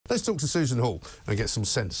Let's talk to Susan Hall and get some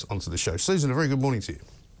sense onto the show. Susan, a very good morning to you.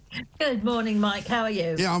 Good morning, Mike. How are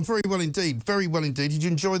you? Yeah, I'm very well indeed. Very well indeed. Did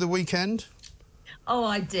you enjoy the weekend? Oh,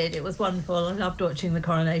 I did. It was wonderful. I loved watching the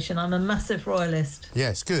coronation. I'm a massive royalist.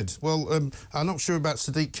 Yes, good. Well, I'm not sure about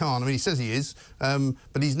Sadiq Khan. I mean, he says he is,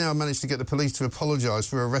 but he's now managed to get the police to apologise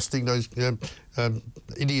for arresting those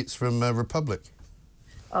idiots from Republic.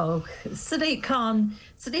 Oh, Sadiq Khan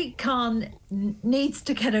needs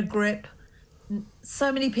to get a grip.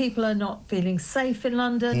 So many people are not feeling safe in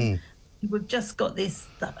London. We've just got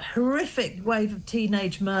that horrific wave of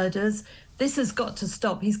teenage murders. This has got to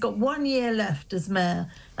stop. He's got 1 year left as mayor,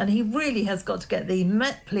 and he really has got to get the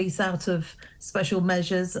Met Police out of special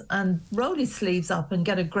measures and roll his sleeves up and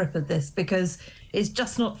get a grip of this, because it's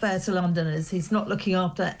just not fair to Londoners. He's not looking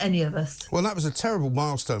after any of us. Well, that was a terrible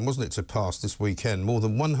milestone, wasn't it, to pass this weekend? More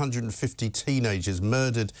than 150 teenagers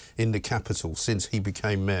murdered in the capital since he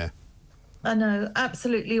became mayor. I know,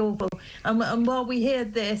 absolutely awful. And while we hear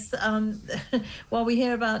this, while we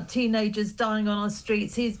hear about teenagers dying on our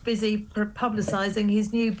streets, he's busy publicising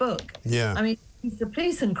his new book. Yeah. I mean, he's the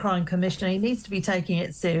Police and Crime Commissioner. He needs to be taking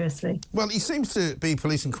it seriously. Well, he seems to be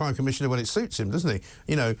Police and Crime Commissioner when it suits him, doesn't he?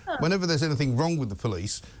 You know, whenever there's anything wrong with the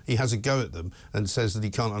police, he has a go at them and says that he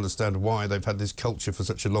can't understand why they've had this culture for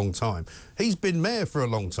such a long time. He's been mayor for a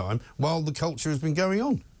long time while the culture has been going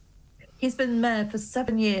on. He's been mayor for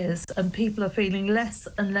 7 years, and people are feeling less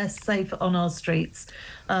and less safe on our streets.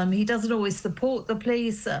 He doesn't always support the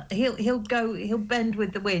police. He'll bend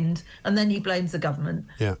with the wind, and then he blames the government.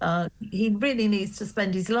 Yeah. He really needs to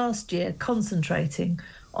spend his last year concentrating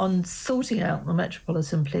on sorting out the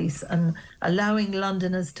Metropolitan Police and allowing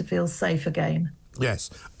Londoners to feel safe again.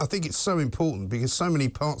 Yes, I think it's so important, because so many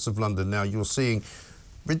parts of London now you're seeing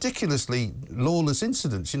ridiculously lawless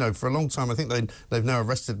incidents. You know, for a long time I think they've now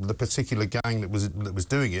arrested the particular gang that was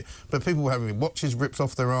doing it, but people were having watches ripped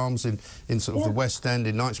off their arms in sort of the West End,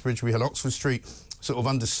 in Knightsbridge. We had Oxford Street sort of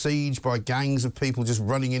under siege by gangs of people just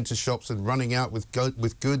running into shops and running out with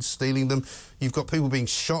goods, stealing them. You've got people being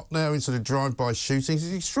shot now in sort of drive-by shootings.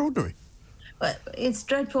 It's extraordinary. But it's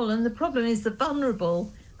dreadful, and the problem is the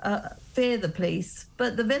vulnerable fear the police,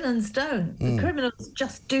 but the villains don't. The criminals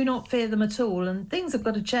just do not fear them at all, and things have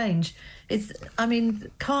got to change. I mean,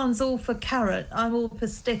 Khan's all for carrot, I'm all for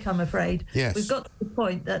stick, I'm afraid. Yes. We've got to the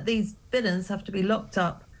point that these villains have to be locked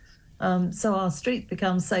up so our streets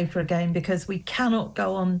become safer again, because we cannot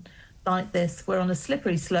go on like this. We're on a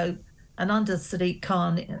slippery slope, and under Sadiq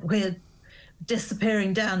Khan, we're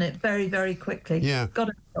disappearing down it very, very quickly. Yeah. Got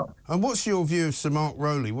to stop. And what's your view of Sir Mark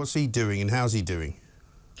Rowley? What's he doing, and how's he doing?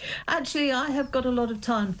 Actually, I have got a lot of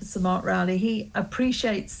time for Sir Mark Rowley. He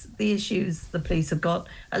appreciates the issues the police have got.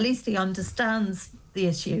 At least he understands the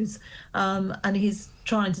issues, and he's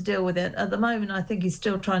trying to deal with it. At the moment, I think he's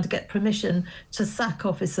still trying to get permission to sack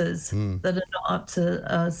officers that are not up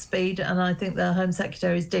to speed, and I think the Home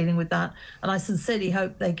Secretary is dealing with that. And I sincerely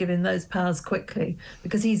hope they give him those powers quickly,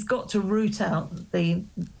 because he's got to root out the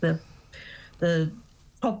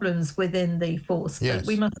problems within the force. Yes. But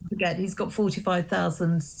we mustn't forget he's got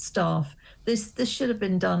 45,000 staff. This should have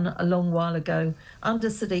been done a long while ago. Under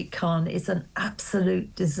Sadiq Khan, it's an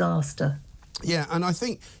absolute disaster. Yeah, and I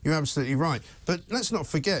think you're absolutely right. But let's not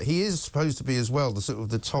forget, he is supposed to be as well the sort of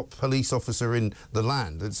the top police officer in the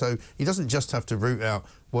land, and so he doesn't just have to root out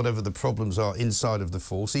whatever the problems are inside of the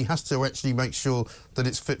force. He has to actually make sure that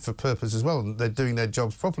it's fit for purpose as well, and they're doing their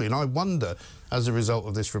jobs properly. And I wonder, as a result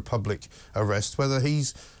of this Republic arrest, whether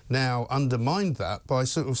he's now undermined that by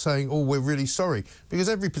sort of saying, oh, we're really sorry. Because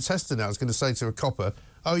every protester now is going to say to a copper,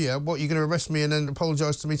 oh yeah, what, you're going to arrest me and then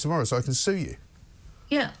apologise to me tomorrow so I can sue you?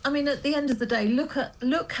 Yeah, I mean, at the end of the day,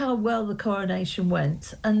 look how well the coronation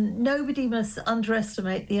went, and nobody must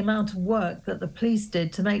underestimate the amount of work that the police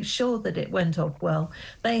did to make sure that it went off well.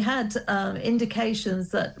 They had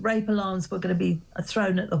indications that rape alarms were going to be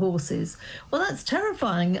thrown at the horses. Well, that's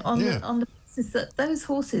terrifying on the basis that those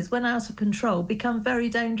horses, when out of control, become very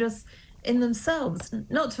dangerous in themselves.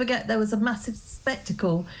 Not to forget, there was a massive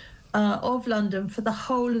spectacle of London for the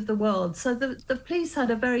whole of the world. So the police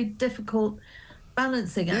had a very difficult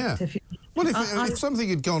balancing act. Well, if something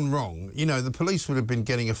had gone wrong, you know, the police would have been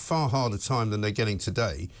getting a far harder time than they're getting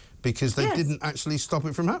today, because they didn't actually stop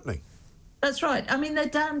it from happening. That's right. I mean, they're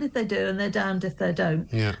damned if they do and they're damned if they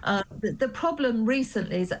don't. Yeah. The problem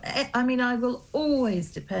recently is, I mean, I will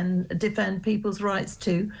always defend people's rights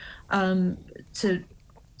to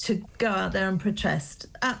to go out there and protest.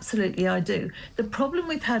 Absolutely, I do. The problem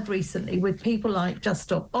we've had recently with people like Just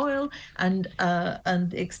Stop Oil and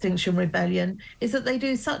Extinction Rebellion is that they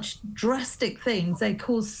do such drastic things. They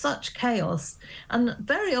cause such chaos. And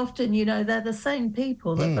very often, you know, they're the same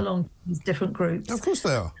people that belong to these different groups. Of course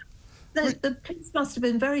they are. The police must have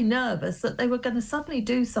been very nervous that they were going to suddenly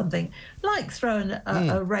do something like throwing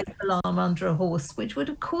a rape alarm under a horse, which would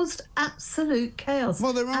have caused absolute chaos.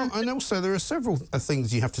 Well, there are, and also there are several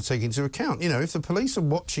things you have to take into account. You know, if the police are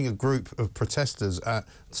watching a group of protesters at,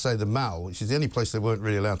 say, the Mall, which is the only place they weren't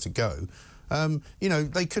really allowed to go, you know,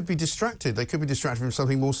 they could be distracted. They could be distracted from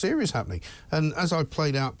something more serious happening. And as I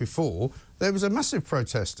played out before, there was a massive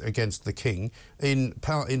protest against the King in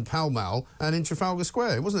Pall Mall and in Trafalgar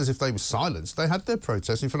Square. It wasn't as if they were silenced. They had their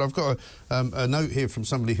protest. In fact, I've got a note here from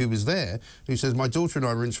somebody who was there who says, my daughter and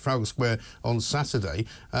I were in Trafalgar Square on Saturday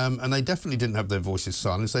and they definitely didn't have their voices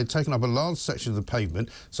silenced. They'd taken up a large section of the pavement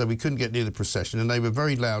so we couldn't get near the procession, and they were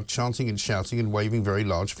very loud, chanting and shouting and waving very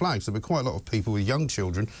large flags. There were quite a lot of people with young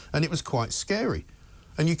children, and it was quite scary.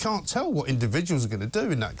 And you can't tell what individuals are going to do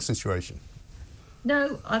in that situation.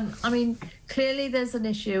 No, I mean, clearly there's an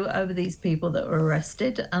issue over these people that were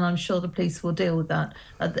arrested, and I'm sure the police will deal with that.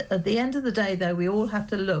 At the end of the day, though, we all have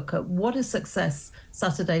to look at what a success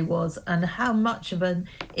Saturday was and how much of an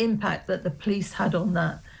impact that the police had on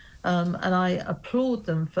that. And I applaud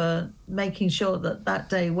them for making sure that that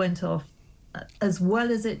day went off as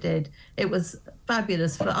well as it did. It was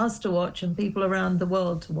fabulous for us to watch and people around the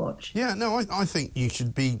world to watch. Yeah, no, I think we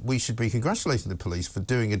should be congratulating the police for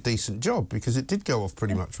doing a decent job, because it did go off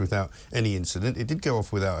pretty much without any incident. It did go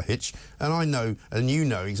off without a hitch, and I know, and you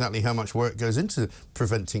know exactly how much work goes into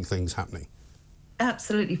preventing things happening.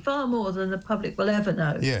 Absolutely, far more than the public will ever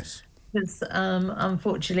know. Yes. Because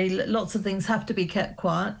unfortunately, lots of things have to be kept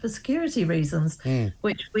quiet for security reasons,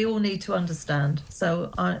 which we all need to understand.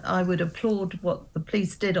 So I would applaud what the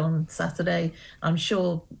police did on Saturday. I'm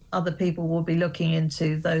sure other people will be looking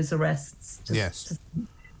into those arrests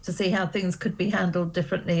to see how things could be handled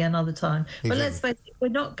differently another time. Exactly. But let's face it, we're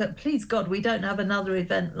not, please God, we don't have another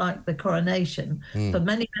event like the coronation for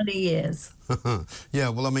many, many years. Yeah,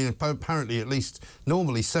 well, I mean, apparently at least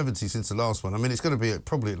normally 70 since the last one. I mean, it's going to be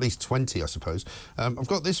probably at least 20, I suppose. I've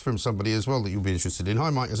got this from somebody as well that you'll be interested in. Hi,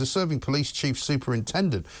 Mike. As a serving police chief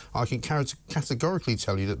superintendent, I can categorically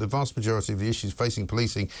tell you that the vast majority of the issues facing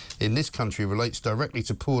policing in this country relates directly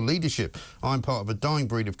to poor leadership. I'm part of a dying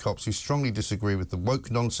breed of cops who strongly disagree with the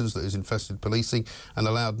woke nonsense that has infested policing and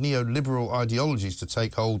allowed neoliberal ideologies to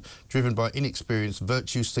take hold, driven by inexperienced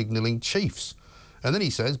virtue-signalling chiefs. And then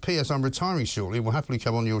he says, P.S. I'm retiring shortly and will happily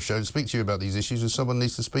come on your show and speak to you about these issues if someone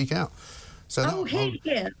needs to speak out. So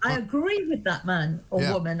I agree with that man or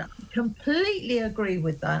woman. I completely agree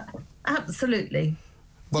with that. Absolutely.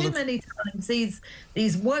 Well, too many times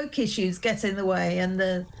these woke issues get in the way, and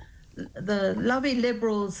the lovely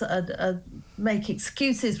liberals make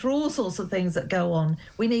excuses for all sorts of things that go on.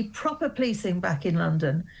 We need proper policing back in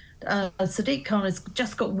London. Sadiq Khan has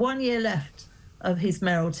just got 1 year left of his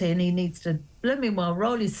mayoralty, and he needs to blooming well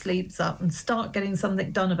roll his sleeves up and start getting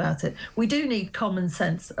something done about it. We do need common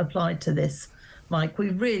sense applied to this, Mike. We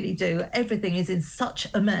really do. Everything is in such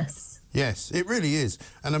a mess. Yes, it really is.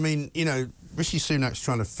 And I mean, you know, Rishi Sunak's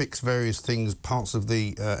trying to fix various things, parts of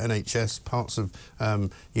the NHS, parts of,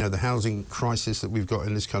 you know, the housing crisis that we've got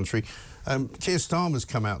in this country. Keir Starmer's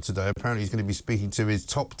come out today. Apparently he's going to be speaking to his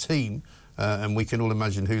top team, and we can all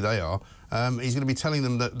imagine who they are. He's going to be telling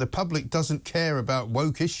them that the public doesn't care about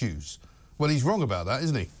woke issues. Well, he's wrong about that,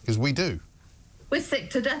 isn't he? Because we do. We're sick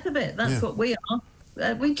to death of it. That's what we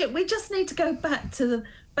are. We just need to go back to the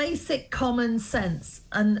basic common sense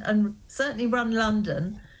and certainly run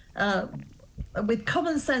London with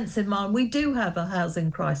common sense in mind. We do have a housing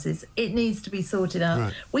crisis. It needs to be sorted out.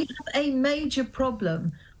 Right. We have a major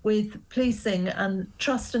problem with policing and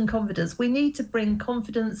trust and confidence. We need to bring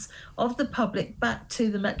confidence of the public back to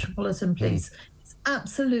the Metropolitan Police. It's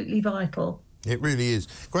absolutely vital. It really is.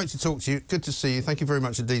 Great to talk to you. Good to see you. Thank you very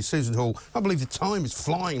much indeed. Susan Hall, I believe the time is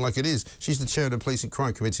flying like it is. She's the chair of the Police and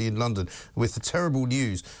Crime Committee in London, with the terrible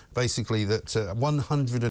news, basically, that 100